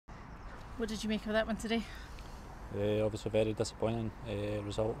What did you make of that one today? Obviously very disappointing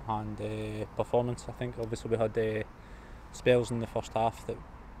result and performance. I think obviously we had spells in the first half that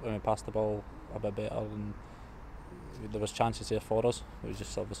when we passed the ball a bit better and there was chances there for us. We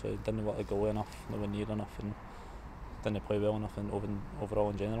just obviously didn't want to go enough, nowhere near enough, and didn't play well enough and overall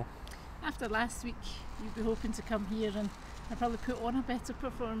in general. After last week, you'd be hoping to come here and probably put on a better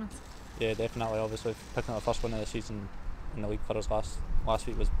performance. Yeah, definitely. Obviously picking up the first win of the season in the league for us last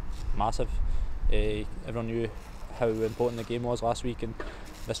week was massive. Everyone knew how important the game was last week, and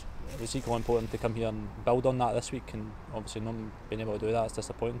it was equally important to come here and build on that this week, and obviously not being able to do that is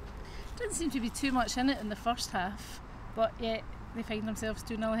disappointing. Didn't seem to be too much in it in the first half, but yet they find themselves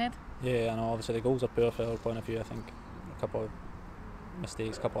 2-0 ahead. Yeah, I know. Obviously the goals are poor from our point of view. I think a couple of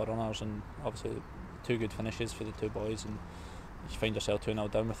mistakes, a couple of runners, and obviously two good finishes for the two boys, and you find yourself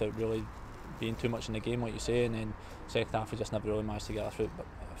 2-0 down without really being too much in the game, like you say, and then second half we just never really managed to get a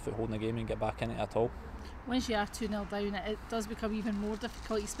foothold in the game and get back in it at all. Once you are 2-0 down, it does become even more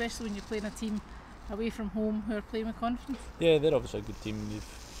difficult, especially when you're playing a team away from home who are playing with confidence. Yeah, they're obviously a good team.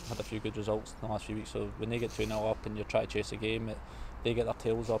 They've had a few good results in the last few weeks, so when they get 2-0 up and you're trying to chase the game, they get their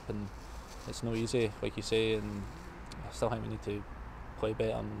tails up, and it's no easy, like you say, and I still think we need to play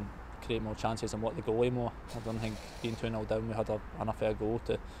better and create more chances and work the goalie more. I don't think being 2-0 down we had enough of a goal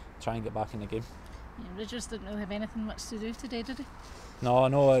to try and get back in the game. Yeah, Ridgers didn't really have anything much to do today, did he?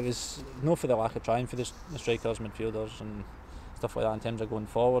 No, it was no for the lack of trying for the strikers, midfielders and stuff like that in terms of going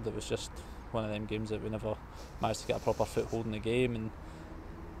forward. It was just one of them games that we never managed to get a proper foothold in the game, and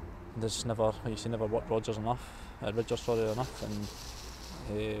there's never, you see, never worked Ridgers enough, and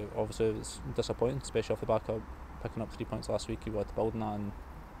obviously it's disappointing, especially off the back of picking up 3 points last week. You wanted to build on that and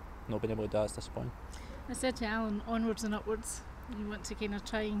not being able to do that is disappointing. I said to Alan, onwards and upwards. You want to kind of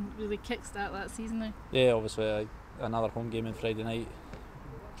try and really kickstart that season now? Yeah, obviously another home game on Friday night.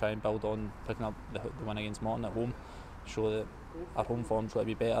 Try and build on picking up the win against Morton at home. Show that our home form's got to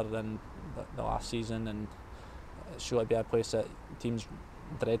be better than the last season, and it's got to be a place that teams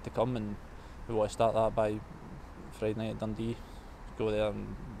dread to come, and we want to start that by Friday night at Dundee. Go there,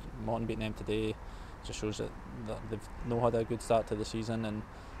 and Morton beating them today just shows that they've not had a good start to the season, and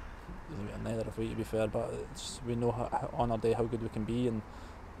neither have we, to be fair, but we know on our day how good we can be, and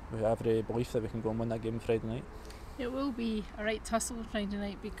we have every belief that we can go and win that game Friday night. It will be a right tussle on Friday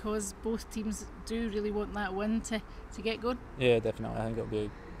night because both teams do really want that win to get going. Yeah, definitely. I think it'll be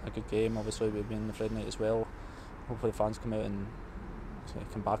a good game. Obviously we'll be in the Friday night as well. Hopefully the fans come out and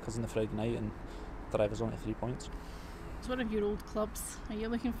come back us in the Friday night and drive us on to 3 points. It's one of your old clubs. Are you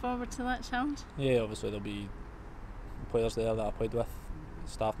looking forward to that challenge? Yeah, obviously there'll be players there that I played with,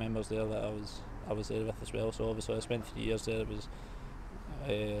 staff members there that I was there with as well. So obviously I spent 3 years there. It was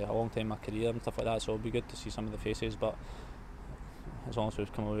a long time in my career and stuff like that, so it'll be good to see some of the faces, but as long as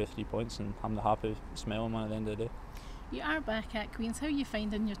we've come away with 3 points and I'm the happy smiling one at the end of the day. You are back at Queen's. How are you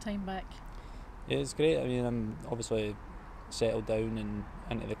finding your time back? Yeah, it's great. I mean, I'm obviously settled down and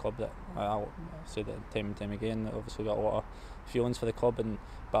into the club that I've said it time and time again. I've obviously got a lot of feelings for the club,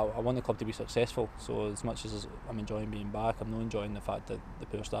 but I want the club to be successful, so as much as I'm enjoying being back, I'm not enjoying the fact that the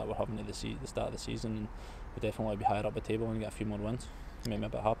poor start we're having at the start of the season, and we definitely want to be higher up the table and get a few more wins. Make me a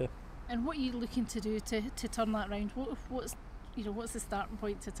bit happy. And what are you looking to do to turn that round? What's the starting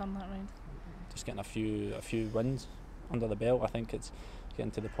point to turn that round? Just getting a few wins under the belt. I think it's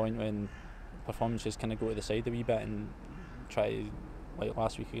getting to the point when performances kind of go to the side a wee bit and try, like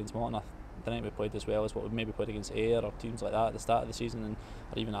last week against Morton, I didn't think we played as well as what we maybe played against Ayr or teams like that at the start of the season,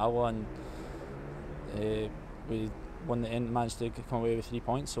 or even Alloa, and we won the end, managed to come away with 3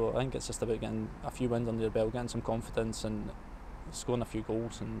 points. So I think it's just about getting a few wins under the belt, getting some confidence and scoring a few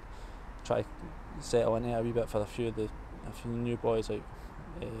goals, and try to settle into it a wee bit for a few new boys like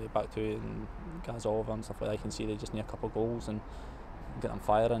back to and Gaz Oliver and stuff like that. I can see they just need a couple of goals and get them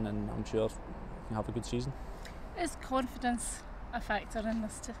firing, and I'm sure we can have a good season. Is confidence a factor in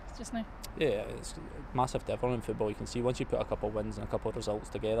this just now? Yeah, it's massive to everyone in football. You can see once you put a couple of wins and a couple of results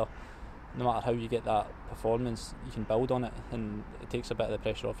together, no matter how you get that performance, you can build on it, and it takes a bit of the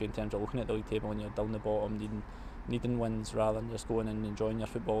pressure off you in terms of looking at the league table when you're down the bottom, needing wins rather than just going and enjoying your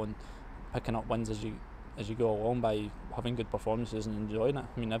football and picking up wins as you go along by having good performances and enjoying it.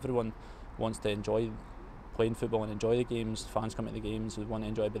 I mean, everyone wants to enjoy playing football and enjoy the games. Fans come to the games, they want to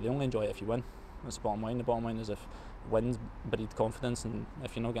enjoy it, but they only enjoy it if you win. That's the bottom line. The bottom line is if wins breed confidence, and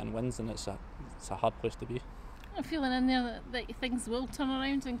if you're not getting wins, then it's a hard place to be. I'm feeling in there that things will turn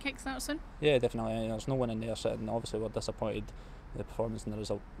around and kickstart soon? Yeah, definitely. There's no one in there sitting. Obviously we're disappointed with the performance and the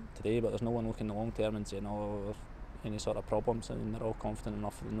result today, but there's no one looking long term and saying, oh, any sort of problems, and they're all confident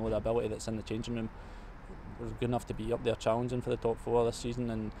enough to know the ability that's in the changing room. We're good enough to be up there challenging for the top 4 this season,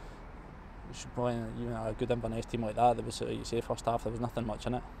 and playing a good Inverness team like that. There was, you say, first half there was nothing much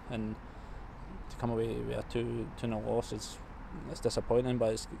in it, and to come away with a 2-0 loss it's disappointing,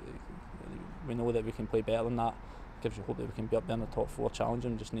 but we know that we can play better than that. Gives you hope that we can be up there in the top 4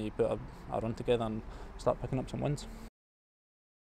 challenging. Just need to put a run together and start picking up some wins.